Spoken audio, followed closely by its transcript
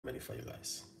for you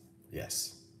guys.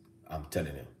 Yes, I'm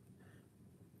telling you,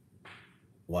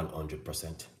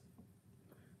 100%.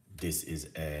 This is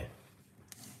a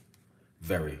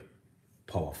very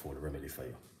powerful remedy for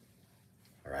you.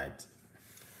 All right.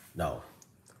 Now,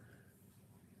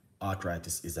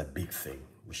 arthritis is a big thing,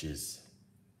 which is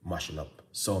mashing up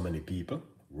so many people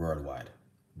worldwide.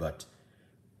 But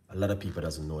a lot of people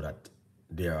doesn't know that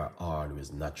there are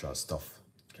always natural stuff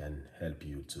can help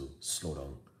you to slow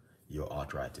down your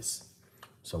arthritis.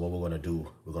 So what we're gonna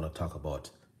do, we're gonna talk about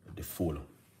the full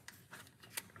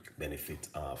benefit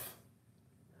of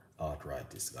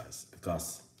arthritis, guys,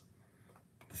 because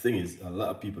the thing is, a lot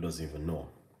of people doesn't even know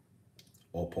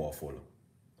how powerful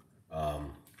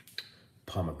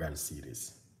pomegranate seed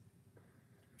is.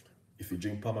 If you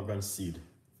drink pomegranate seed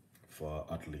for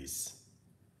at least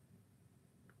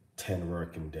 10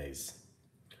 working days.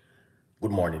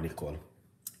 Good morning, Nicole.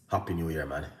 Happy New Year,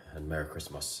 man, and Merry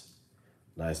Christmas.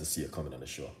 Nice to see you coming on the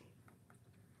show.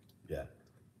 Yeah.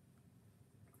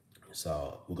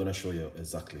 So we're gonna show you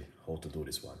exactly how to do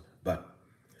this one. But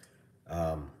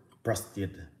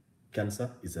prostate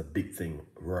cancer is a big thing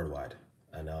worldwide,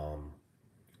 and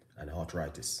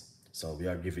arthritis. So we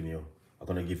are giving you, I'm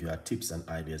gonna give you tips and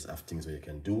ideas of things that you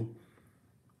can do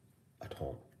at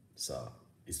home. So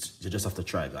you just have to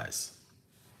try, guys.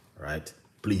 All right.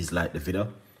 Please like the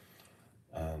video,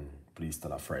 and please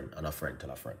tell a friend, and a friend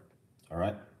tell a friend. All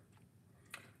right.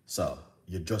 So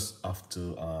you just have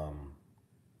to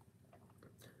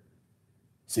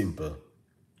simple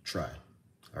try.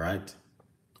 All right.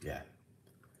 Yeah,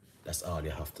 that's all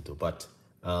you have to do. But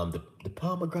the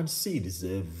pomegranate seed is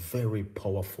a very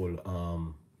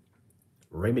powerful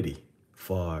remedy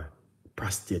for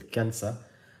prostate cancer.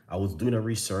 I was doing a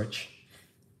research,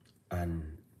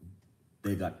 and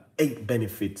they got 8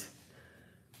 benefits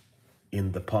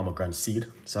in the pomegranate seed.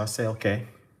 So I say, okay.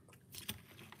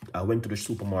 I went to the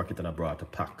supermarket and I brought a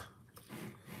pack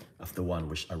of the one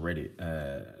which I already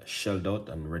shelled out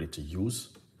and ready to use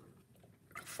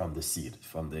from the seed,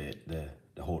 from the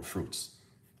whole fruits.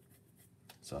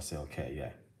 So I say, okay,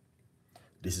 yeah,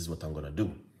 this is what I'm gonna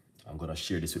do. I'm gonna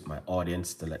share this with my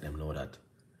audience to let them know that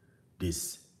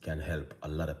this can help a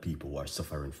lot of people who are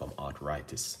suffering from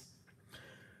arthritis.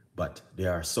 But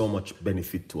there are so much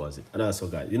benefit towards it. And also,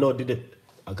 guys, you know,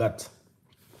 I got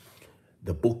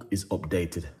the book is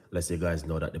updated. Let's say, guys,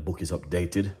 know that the book is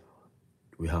updated.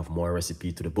 We have more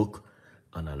recipe to the book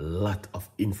and a lot of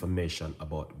information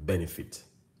about benefit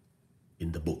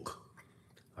in the book.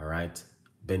 All right,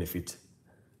 benefit.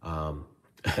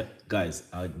 Guys,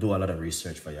 I do a lot of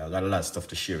research for you. I got a lot of stuff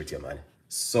to share with you, man.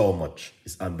 So much,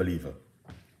 it's unbelievable.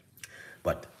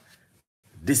 But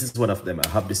this is one of them. I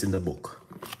have this in the book.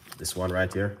 This one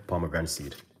right here, pomegranate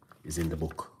seed, is in the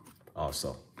book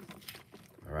also.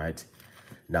 All right.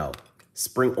 Now,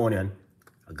 spring onion.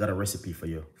 I got a recipe for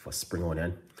you for spring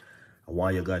onion. I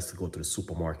want you guys to go to the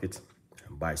supermarket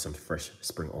and buy some fresh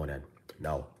spring onion.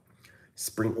 Now,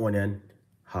 spring onion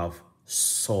have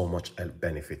so much health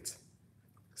benefit.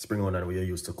 Spring onion we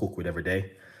use to cook with every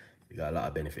day. You got a lot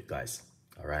of benefit, guys.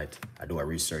 All right. I do a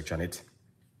research on it,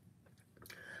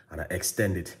 and I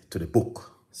extend it to the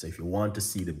book. So if you want to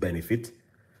see the benefit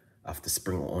of the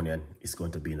spring onion, it's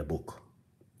going to be in the book.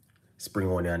 Spring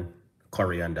onion,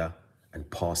 coriander, and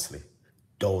parsley.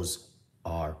 Those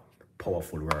are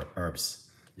powerful herbs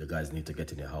you guys need to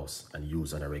get in your house and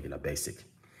use on a regular basis,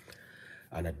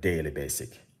 on a daily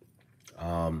basis.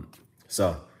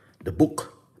 So the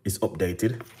book is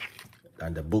updated,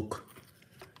 and the book,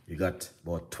 you got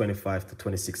about 25 to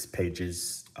 26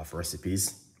 pages of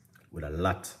recipes with a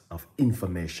lot of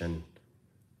information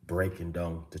breaking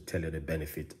down to tell you the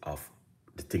benefit of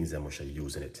the things that we should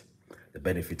use in it. The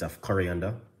benefit of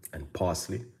coriander and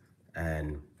parsley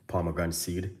and pomegranate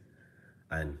seed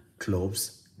and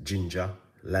cloves, ginger,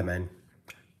 lemon.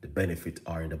 The benefit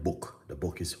are in the book. The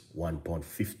book is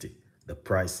 £1.50. The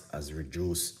price has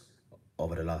reduced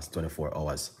over the last 24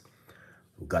 hours.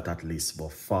 We got at least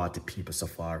about 40 people so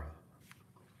far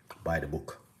buy the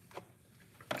book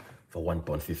for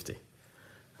 £1.50.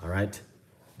 All right.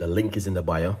 The link is in the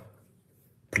bio.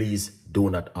 Please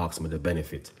do not ask me the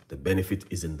benefit. The benefit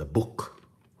is in the book.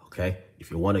 Okay.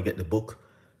 If you want to get the book,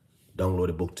 download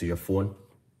the book to your phone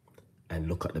and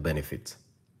look at the benefit.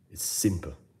 It's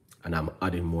simple. And I'm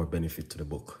adding more benefit to the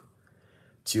book.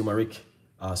 Turmeric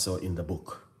also in the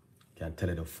book. Can tell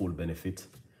you the full benefit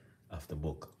of the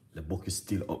book. The book is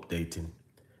still updating,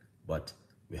 but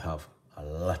we have a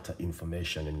lot of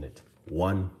information in it.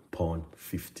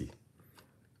 £1.50.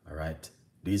 All right.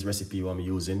 These recipes I'm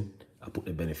using, I put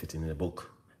the benefit in the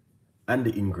book and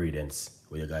the ingredients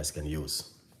where you guys can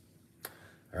use.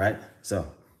 All right. So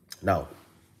now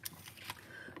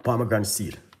Pomegranate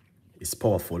seed is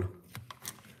powerful.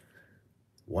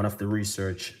 One of the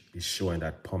research is showing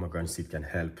that pomegranate seed can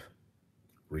help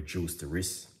reduce the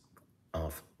risk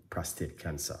of prostate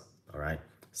cancer. All right.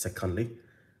 Secondly,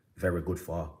 very good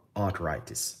for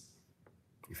arthritis.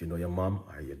 If you know your mom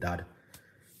or your dad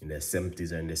in their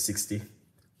 70s or in their 60s,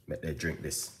 make them drink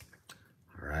this.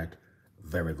 All right.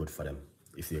 Very good for them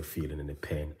if they're feeling any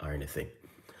pain or anything.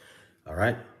 All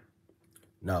right.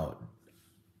 Now,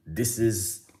 this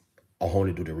is, I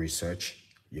only do the research.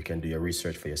 You can do your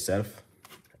research for yourself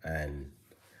and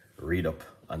read up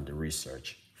on the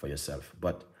research for yourself.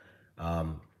 But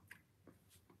over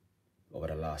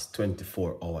the last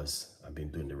 24 hours, I've been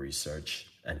doing the research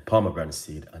and pomegranate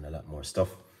seed and a lot more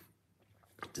stuff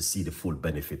to see the full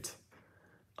benefit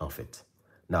of it.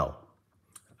 Now,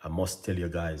 I must tell you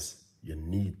guys, you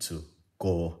need to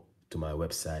go to my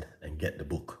website and get the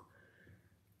book.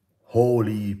 Whole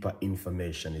heap of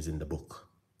information is in the book.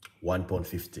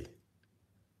 £1.50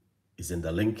 is in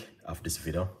the link of this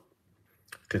video.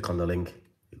 Click on the link,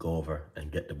 you go over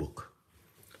and get the book.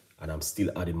 And I'm still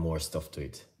adding more stuff to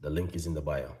it. The link is in the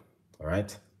bio. All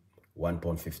right?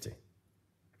 £1.50.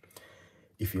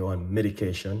 If you're on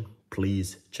medication,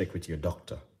 please check with your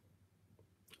doctor.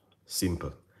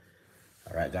 Simple.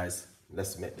 All right, guys,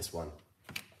 let's make this one.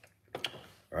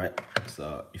 All right,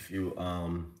 so if you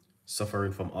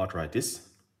suffering from arthritis,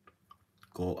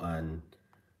 go and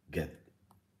get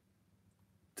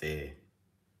the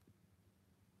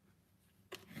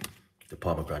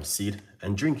pomegranate seed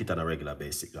and drink it on a regular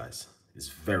basis, guys. It's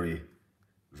very,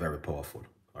 very powerful.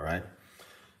 All right,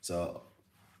 so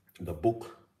the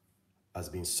book has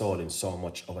been sold in so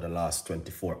much over the last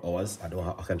 24 hours.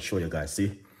 I can show you guys.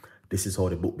 See, this is how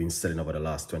the book been selling over the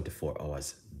last 24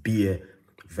 hours.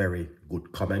 Very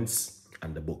good comments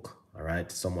on the book. All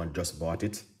right, someone just bought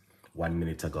it 1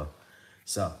 minute ago.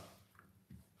 So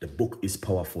the book is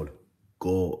powerful.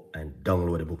 Go and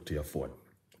download the book to your phone.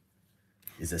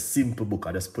 It's a simple book.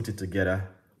 I just put it together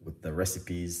with the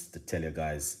recipes to tell you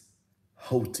guys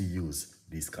how to use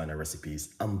these kind of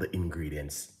recipes and the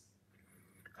ingredients,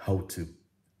 how to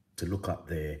look at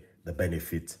the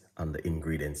benefit and the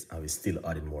ingredients, and we're still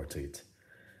adding more to it.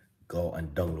 Go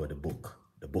and download the book.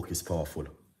 The book is powerful.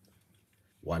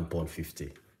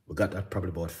 £1.50. We got that probably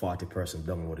about 40%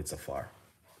 downloaded so far,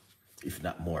 if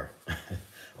not more,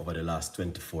 over the last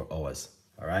 24 hours.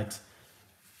 All right?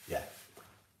 Yeah.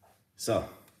 So,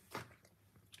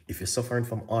 if you're suffering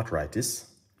from arthritis,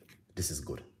 this is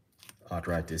good.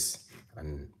 Arthritis,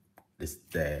 and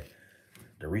the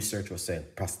research was saying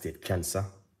prostate cancer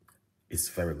is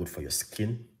very good for your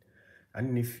skin.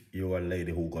 And if you're a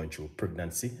lady who's going through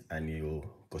pregnancy and you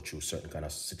go through certain kind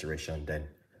of situation, then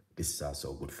this is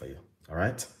also good for you. All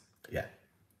right? Yeah.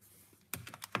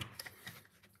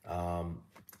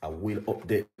 I will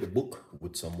update the book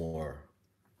with some more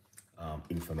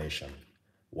information.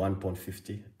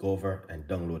 £1.50. Go over and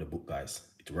download the book, guys.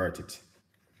 It's worth it.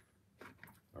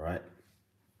 All right.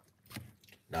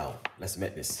 Now let's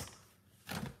make this.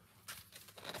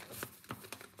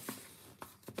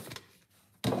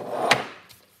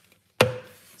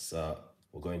 So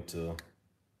we're going to.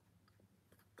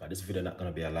 This video not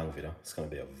gonna be a long video. It's gonna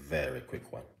be a very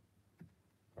quick one.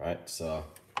 All right. So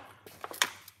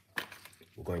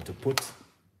we're going to put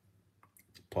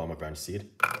pomegranate seed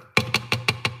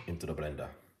into the blender.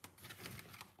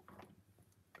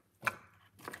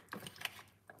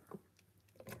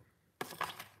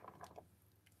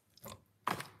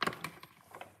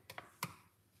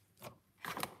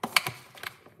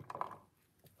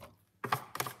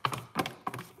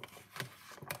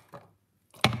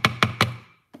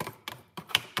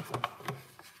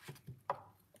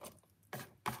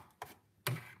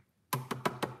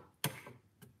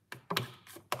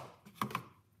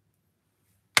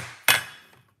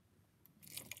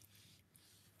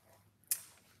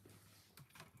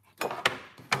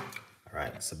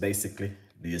 Right, so basically,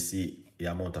 do you see the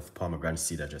amount of pomegranate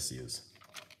seed I just used?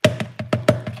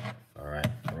 All right,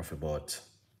 roughly about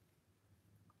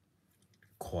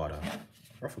quarter,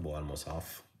 roughly about almost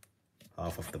half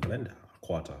of the blender, a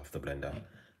quarter of the blender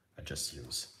I just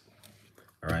used.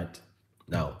 All right,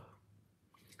 now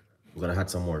we're gonna add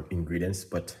some more ingredients,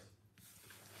 but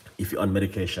if you're on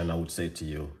medication, I would say to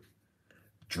you,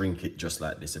 drink it just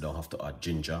like this. You don't have to add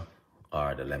ginger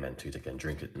or the lemon to it. You can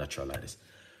drink it natural like this.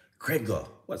 Gregor,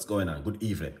 what's going on? Good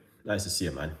evening. Nice to see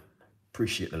you, man.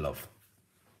 Appreciate the love.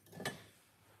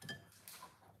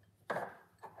 I'm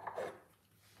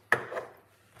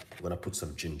gonna put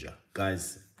some ginger.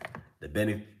 Guys,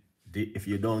 if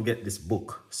you don't get this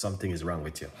book, something is wrong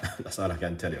with you. That's all I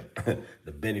can tell you.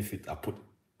 The benefit, I put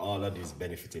all of these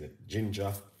benefits in it.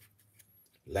 Ginger,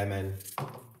 lemon,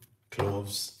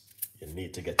 cloves. You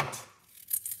need to get it.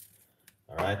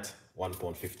 All right,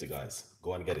 £1.50, guys.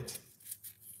 Go and get it.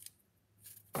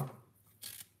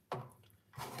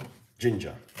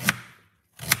 Ginger.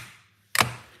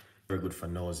 Very good for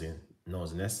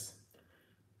nosiness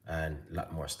and a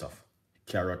lot more stuff.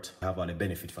 Carrot. I have all the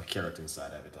benefit for carrot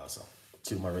inside of it also.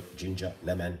 Turmeric, ginger,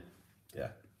 lemon. Yeah.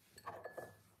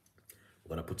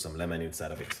 We're gonna put some lemon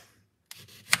inside of it.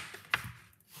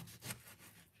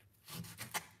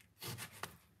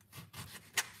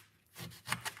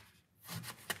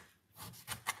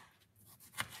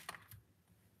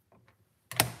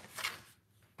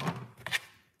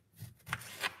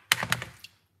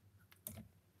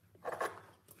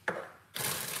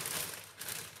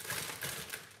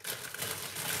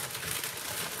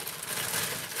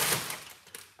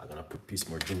 I'm gonna put a piece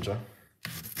more ginger.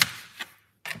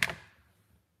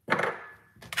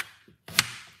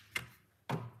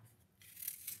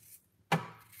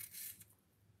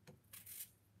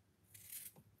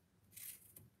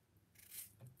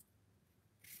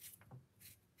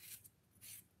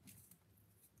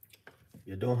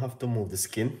 You don't have to move the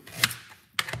skin.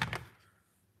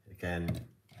 You can,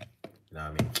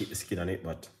 keep the skin on it,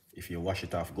 but if you wash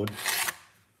it off good,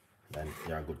 then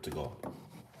you're good to go.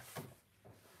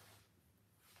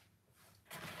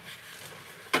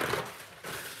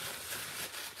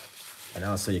 And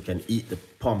also you can eat the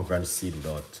pomegranate seed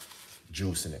without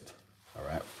juice in it, all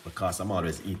right? Because I'm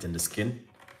always eating the skin,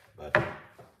 but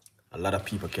a lot of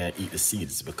people can't eat the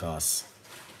seeds because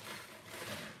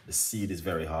the seed is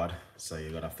very hard, so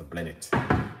you're gonna have to blend it.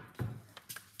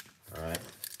 All right,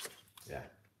 yeah.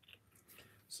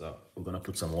 So we're gonna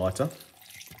put some water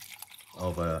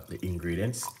over the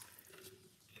ingredients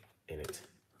in it,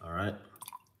 all right?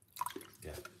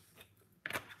 Yeah.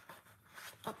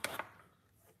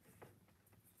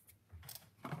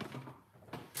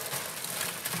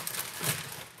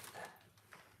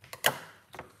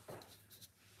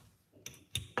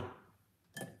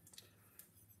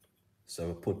 So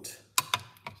we put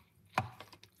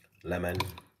lemon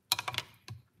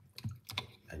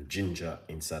and ginger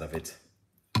inside of it,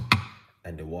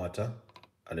 and the water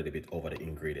a little bit over the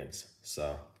ingredients.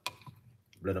 So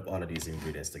blend up all of these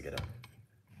ingredients together: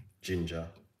 ginger,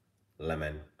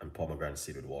 lemon, and pomegranate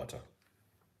seed with water.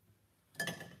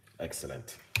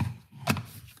 Excellent.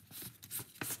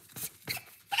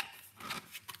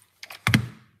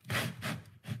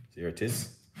 Here it is,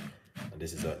 and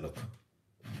this is how it looks.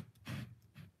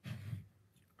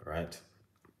 All right,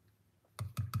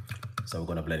 so we're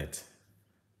gonna blend it.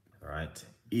 All right,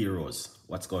 Eros,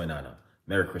 what's going on now?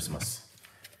 Merry Christmas.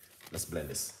 Let's blend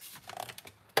this.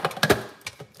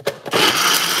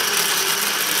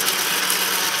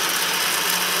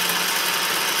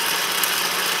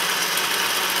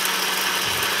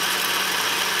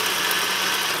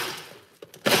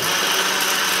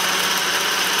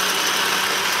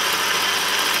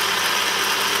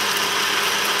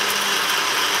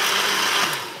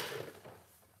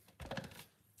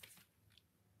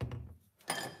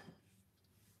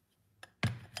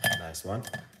 Nice one.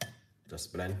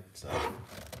 Just blend. So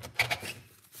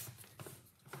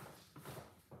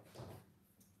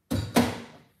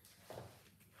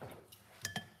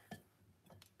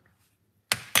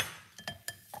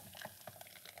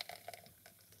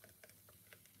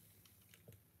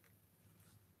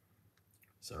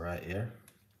right here,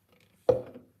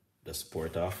 just pour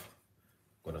it off.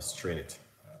 Gonna strain it.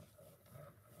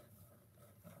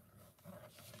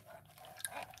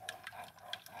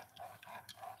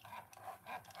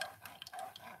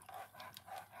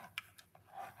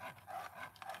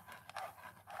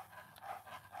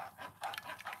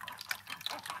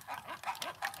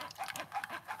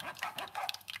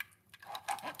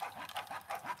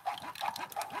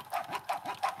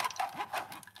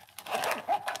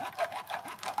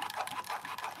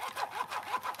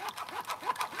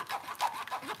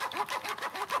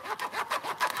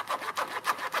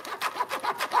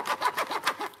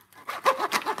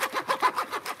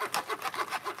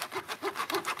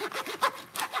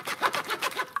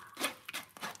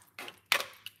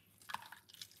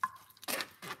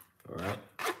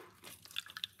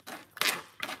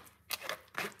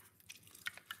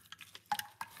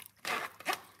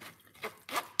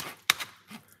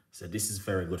 So this is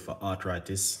very good for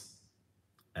arthritis,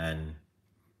 and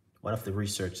one of the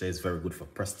research says very good for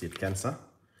prostate cancer,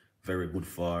 very good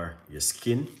for your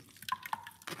skin,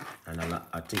 and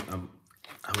I think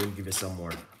I will give you some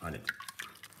more on it.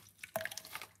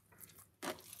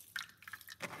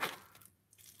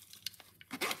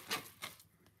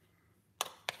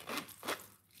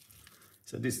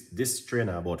 So this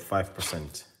strainer about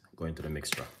 5% going to the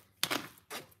mixture.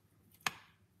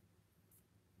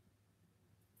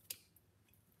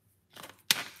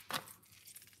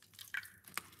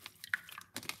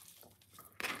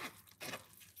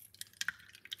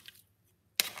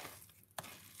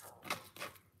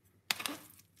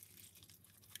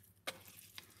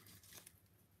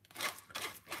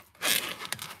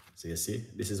 So you see,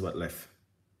 this is what left.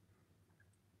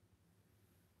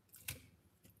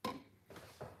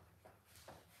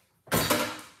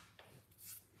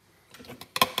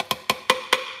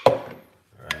 All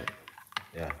right,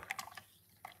 yeah.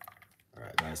 All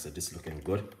right, guys, so this is looking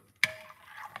good.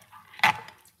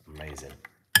 Amazing.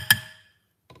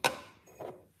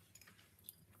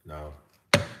 Now,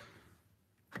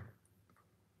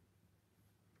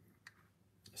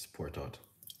 let's pour it out.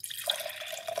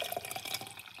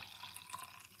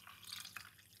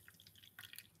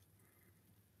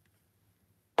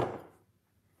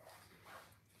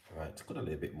 All right, got a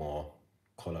little bit more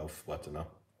color of water now.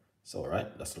 So, all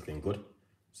right, that's looking good.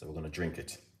 So we're gonna drink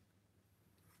it.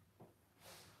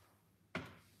 All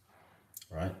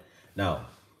right, now,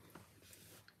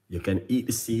 you can eat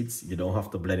the seeds, you don't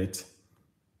have to blend it,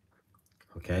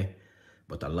 okay?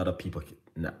 But a lot of people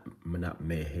not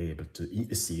may be able to eat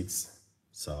the seeds,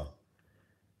 so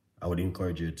I would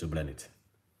encourage you to blend it.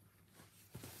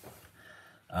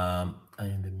 I am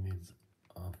in the midst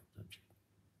of the...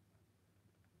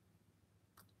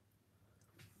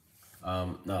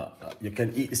 now, you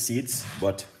can eat the seeds,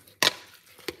 but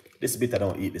this bit, I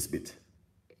don't eat this bit,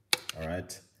 all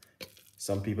right?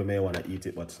 Some people may want to eat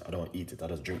it, but I don't eat it. I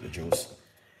just drink the juice.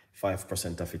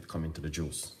 5% of it come into the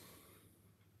juice.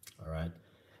 All right.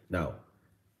 Now,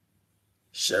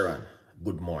 Sharon,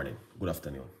 good morning. Good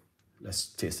afternoon. Let's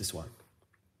taste this one.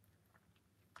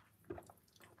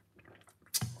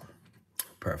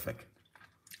 Perfect.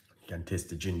 You can taste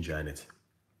the ginger in it.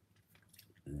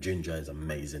 Ginger is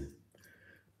amazing.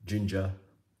 Ginger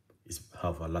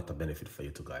have a lot of benefit for you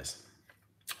too, guys.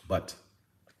 But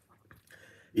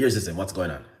here's the thing, what's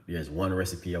going on? There's one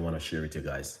recipe I want to share with you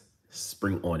guys.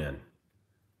 Spring onion,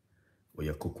 what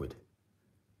you cook with.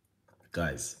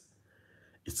 Guys,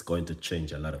 it's going to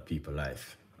change a lot of people's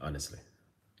life, honestly.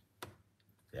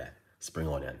 Yeah, spring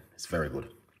onion, it's very good.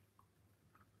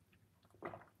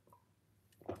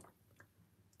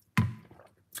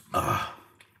 Ah,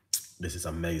 this is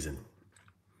amazing.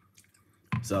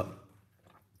 So,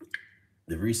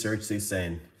 the research is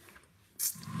saying,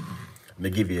 let me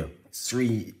give you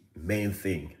 3 main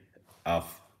things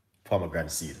of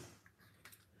pomegranate seed.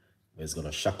 It's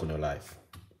gonna shock on your life.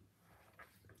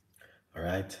 All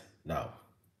right, now,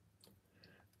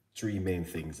 3 main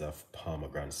things of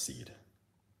pomegranate seed.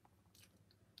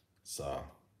 So,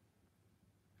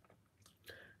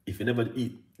 if you never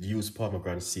used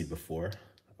pomegranate seed before,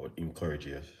 I would encourage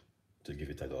you to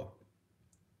give it a go.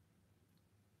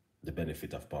 The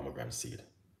benefit of pomegranate seed.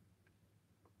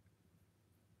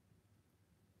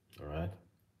 All right.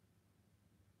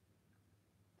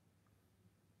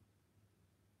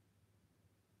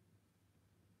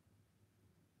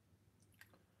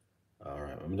 All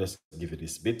right, let me just give you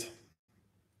this bit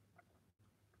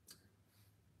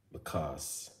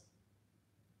because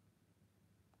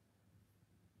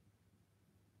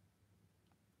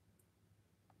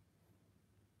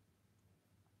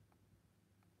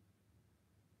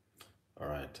all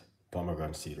right,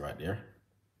 pomegranate seed right there.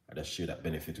 I just share that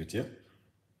benefit with you.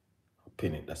 I'll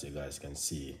pin it so you guys can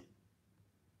see.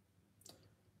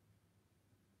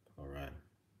 All right.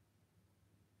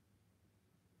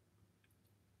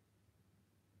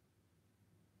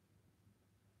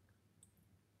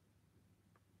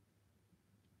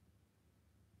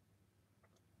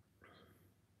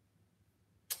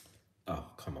 Oh,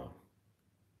 come on.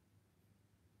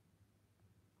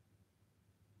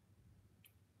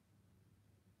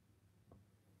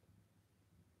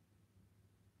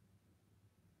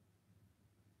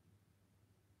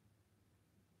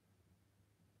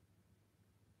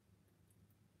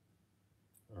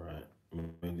 All right,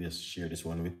 let me just share this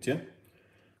one with you.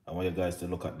 I want you guys to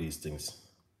look at these things.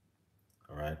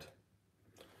 All right.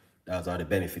 That's all the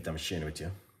benefit I'm sharing with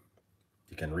you.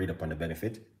 You can read up on the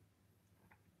benefit.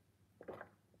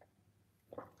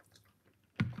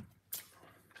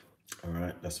 All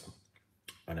right, that's,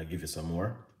 and I give you some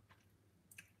more.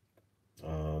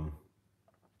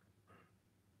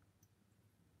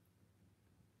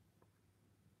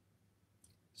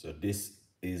 So this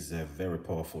is a very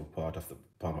powerful part of the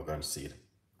pomegranate seed.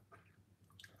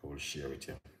 I will share with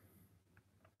you.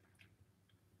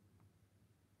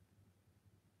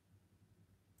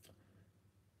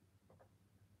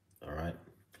 All right,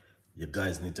 you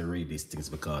guys need to read these things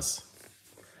because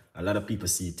a lot of people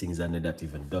see things and that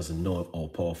even doesn't know how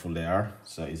powerful they are.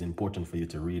 So it's important for you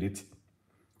to read it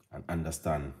and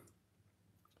understand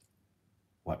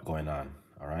what's going on.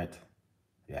 All right,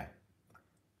 yeah.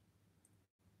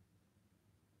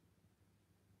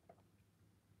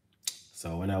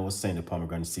 So when I was saying the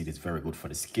pomegranate seed is very good for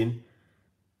the skin,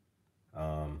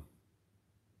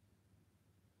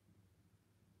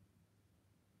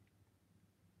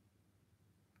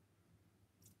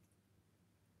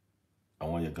 I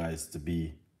want you guys to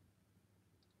be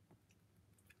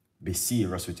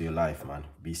serious with your life, man.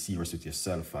 Be serious with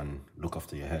yourself and look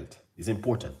after your health. It's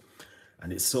important.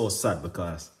 And it's so sad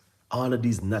because all of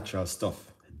these natural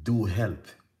stuff do help.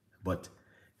 But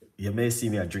you may see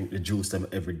me, I drink the juice them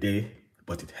every day,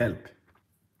 but it help.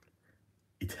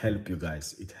 It help you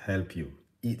guys. It help you.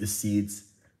 Eat the seeds,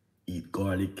 eat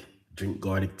garlic, drink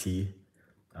garlic tea.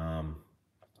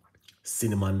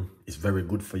 Cinnamon is very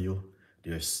good for you.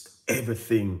 There's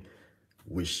everything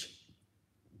which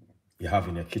you have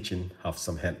in your kitchen have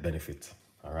some health benefit.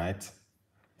 All right.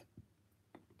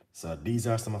 So these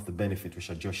are some of the benefits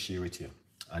which I just share with you.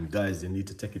 And guys, you need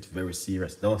to take it very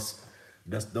serious.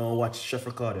 Just don't watch Chef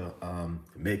Ricardo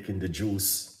making the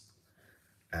juice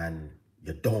and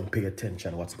you don't pay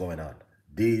attention to what's going on.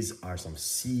 These are some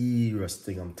serious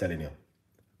things I'm telling you,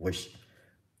 which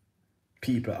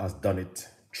people has done it,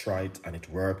 try it, and it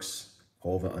works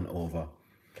over and over.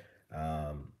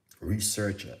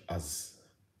 Research has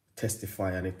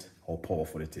testified on it, how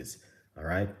powerful it is. All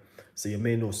right. So you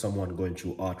may know someone going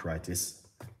through arthritis,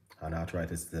 and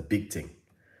arthritis is a big thing.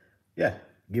 Yeah,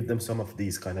 give them some of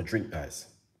these kind of drink, guys.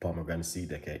 Pomegranate seed,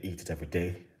 they can eat it every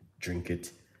day, drink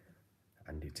it,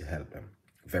 and it to help them.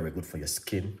 Very good for your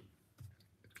skin.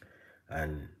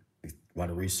 And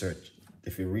one research,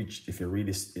 if you read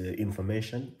this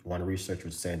information, one research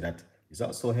was saying that it's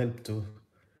also helped to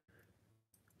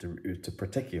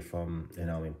protect you from,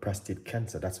 in prostate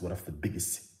cancer. That's one of the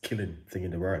biggest killing thing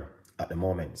in the world at the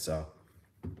moment. So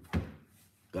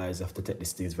guys have to take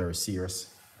these things very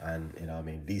serious, and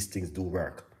these things do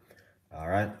work. All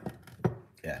right.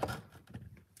 Yeah.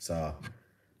 So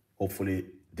hopefully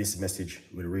this message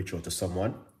will reach out to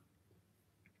someone.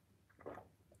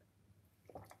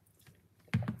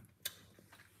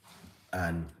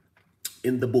 And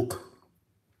in the book,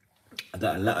 I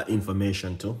got a lot of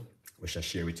information too, which I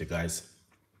share with you guys,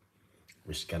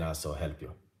 which can also help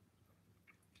you.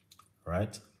 All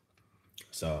right.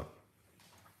 So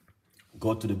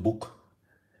go to the book,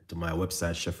 to my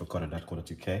website,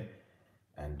 chefricardo.co.uk,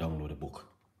 and download the book.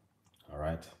 All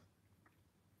right.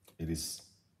 It is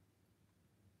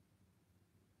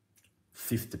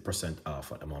 50%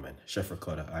 off at the moment. Chef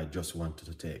Ricardo, I just wanted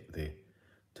to take the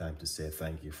time to say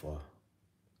thank you for.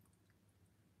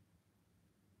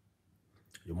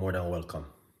 You're more than welcome.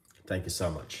 Thank you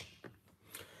so much.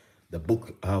 The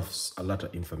book has a lot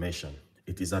of information.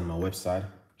 It is on my website,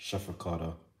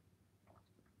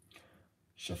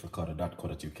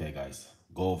 chefricardo.co.uk, guys.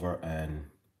 Go over and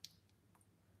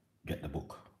get the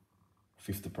book.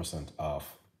 50%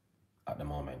 off at the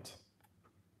moment.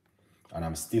 And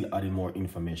I'm still adding more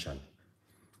information.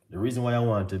 The reason why I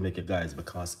want to make it, guys,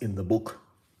 because in the book,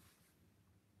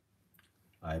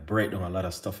 I break down a lot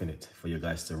of stuff in it for you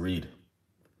guys to read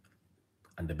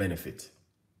and the benefit.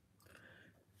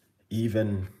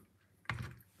 Even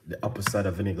the apple cider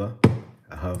vinegar,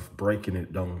 I have breaking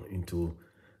it down into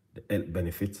the health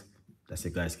benefit that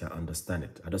you guys can understand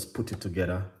it. I just put it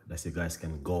together that you guys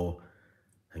can go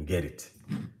and get it.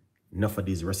 Enough of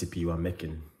these recipes I'm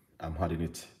making, I'm adding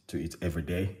it to it every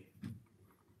day.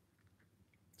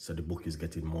 So the book is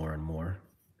getting more and more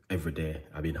every day.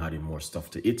 I've been adding more stuff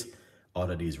to it.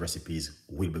 All of these recipes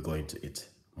will be going to it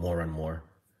more and more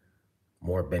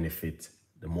benefit.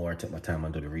 The more I take my time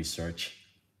and do the research,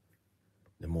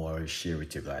 the more I share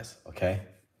with you guys. Okay.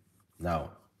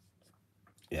 Now,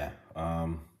 yeah.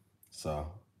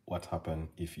 So what happens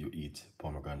if you eat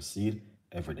pomegranate seed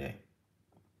every day?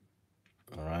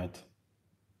 All right.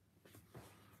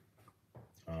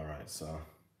 All right. So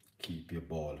keep your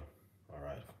ball. All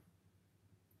right.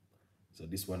 So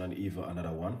this one and even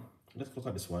another one. Let's look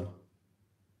at this one,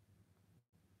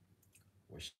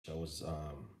 which shows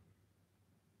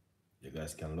you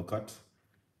guys can look at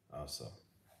also.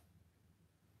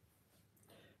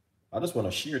 I just want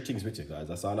to share things with you guys.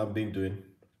 That's all I've been doing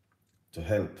to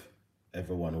help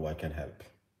everyone who I can help.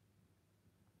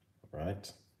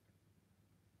 Right?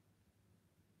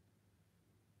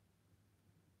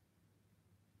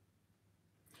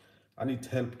 I need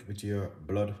help with your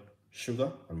blood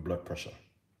sugar and blood pressure.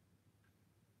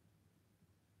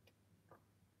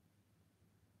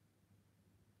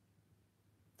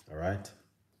 All right.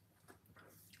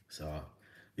 So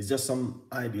it's just some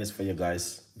ideas for you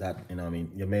guys that,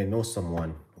 you may know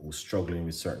someone who's struggling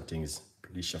with certain things.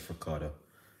 Please, Chef Ricardo.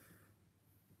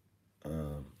 I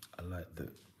like the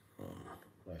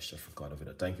Chef Ricardo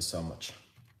video. Thank you so much.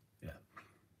 Yeah.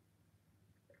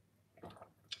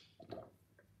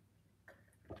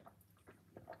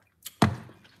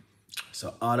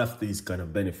 So all of these kind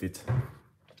of benefit,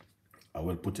 I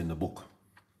will put in the book.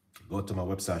 Go to my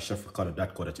website,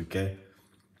 chefricardo.co.uk.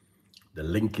 The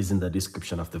link is in the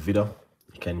description of the video.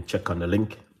 You can check on the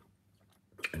link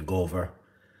and go over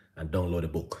and download the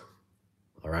book.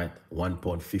 All right,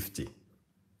 £1.50.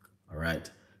 All right,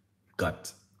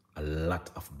 got a lot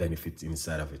of benefits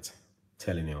inside of it,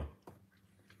 telling you.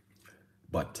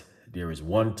 But there is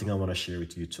one thing I want to share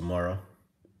with you tomorrow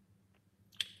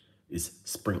is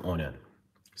spring onion.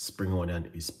 Spring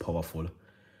onion is powerful.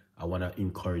 I want to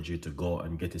encourage you to go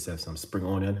and get yourself some spring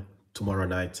onion. Tomorrow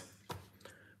night,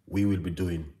 we will be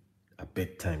doing a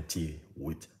bedtime tea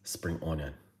with spring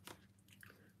onion,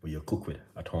 where you cook with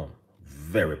at home.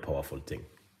 Very powerful thing.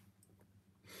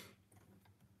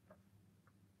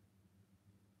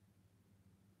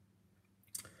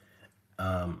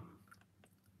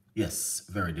 Yes,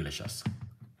 very delicious.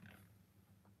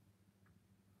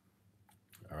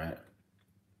 All right.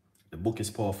 The book is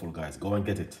powerful, guys. Go and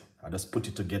get it. I just put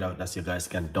it together that you guys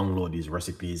can download these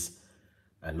recipes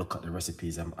and look at the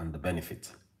recipes and the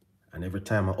benefit. And every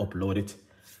time I upload it,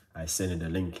 I send you the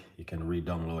link. You can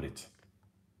re-download it.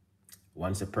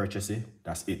 Once you purchase it,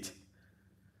 that's it.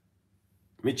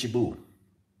 Michi Boo.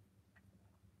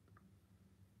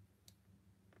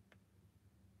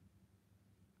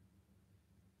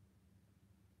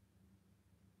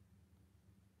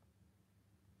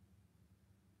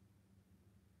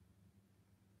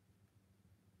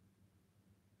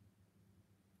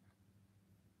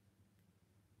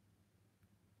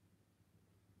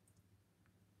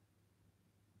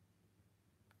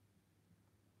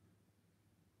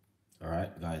 All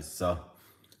right, guys, so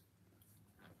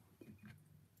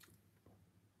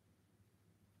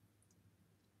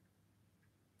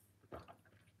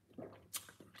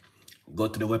go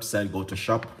to the website, go to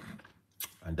shop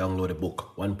and download the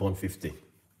book, £1.50.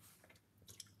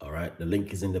 All right, the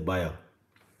link is in the bio,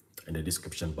 in the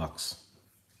description box.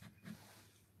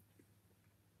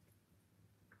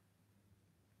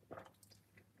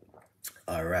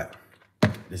 All right,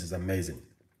 this is amazing.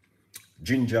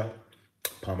 Ginger,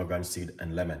 pomegranate seed,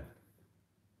 and lemon.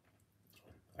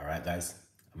 All right, guys,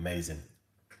 amazing.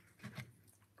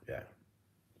 Yeah.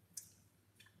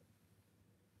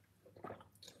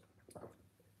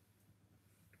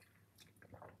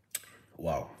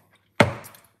 Wow,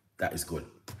 that is good.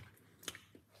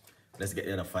 Let's get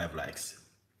the other 5 likes.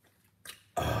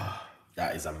 Ah,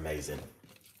 that is amazing.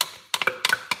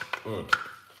 I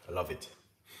love it.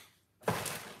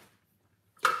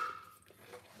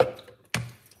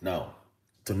 Now,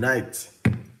 tonight,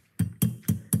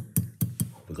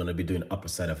 we're gonna be doing apple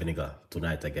cider vinegar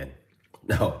tonight again.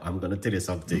 Now, I'm gonna tell you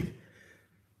something.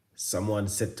 Someone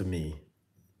said to me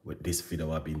with this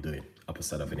video I've been doing, apple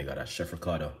cider vinegar, that Chef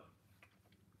Ricardo,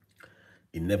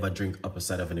 he never drink apple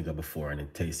cider vinegar before and he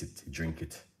taste it, he drink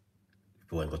it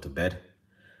before he go to bed.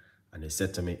 And he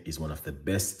said to me, it's one of the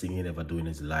best things he ever do in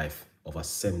his life, over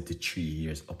 73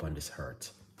 years upon this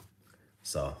earth.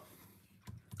 So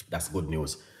that's good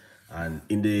news. And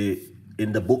in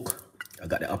the book, I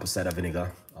got the apple cider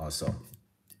vinegar also.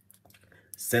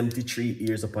 73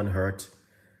 years upon earth,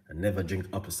 and never drink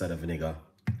apple cider vinegar.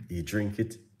 You drink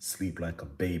it, sleep like a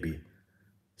baby,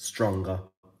 stronger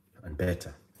and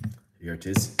better. Here it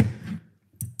is.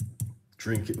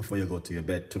 Drink it before you go to your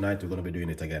bed. Tonight, we're going to be doing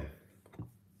it again.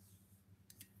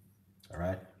 All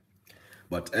right.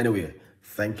 But anyway,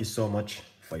 thank you so much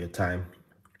for your time.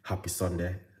 Happy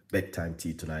Sunday. Bedtime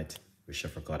tea tonight with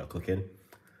Chef Ricardo Cooking.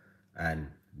 And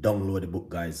download the book,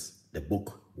 guys. The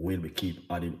book will be keep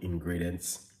adding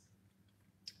ingredients.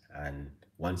 And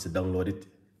once you download it,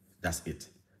 that's it.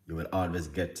 You will always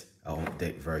get an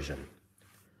update version.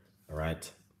 All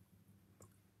right.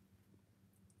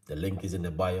 The link is in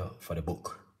the bio for the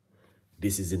book.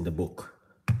 This is in the book.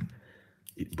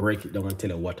 It break it down and tell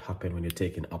you what happened when you're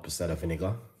taking apple cider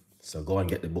vinegar. So go and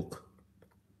get the book.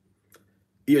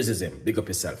 Here's his name. Big up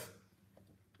yourself.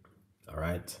 All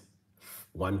right.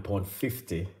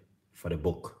 £1.50 for the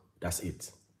book. That's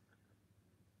it.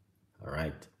 All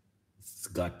right. It's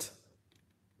got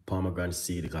pomegranate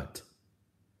seed. It got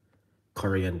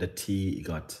coriander tea. It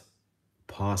got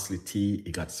parsley tea.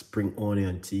 It got spring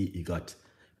onion tea. It got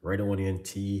red onion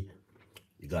tea.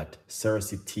 You got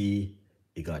cerasee tea.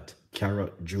 You got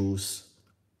carrot juice.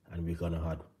 And we're gonna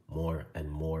add more and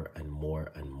more and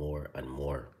more and more and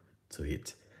more to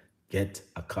it. Get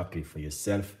a copy for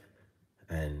yourself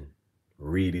and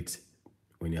read it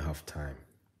when you have time.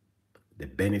 The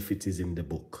benefit is in the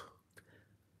book.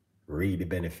 Read the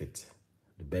benefit.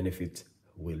 The benefit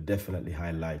will definitely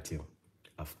highlight you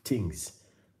of things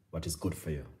what is good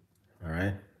for you. All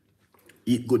right?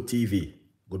 Eat good TV.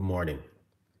 Good morning.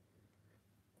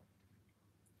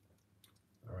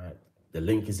 All right. The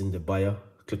link is in the bio.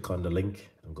 Click on the link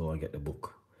and go and get the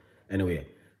book. Anyway,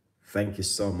 thank you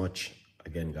so much.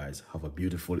 again, guys, have a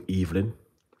beautiful evening.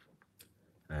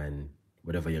 And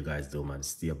whatever you guys do, man,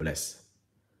 stay blessed.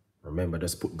 Remember,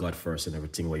 just put God first in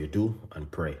everything what you do and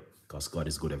pray, because God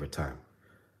is good every time.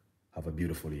 Have a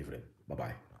beautiful evening.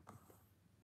 Bye-bye.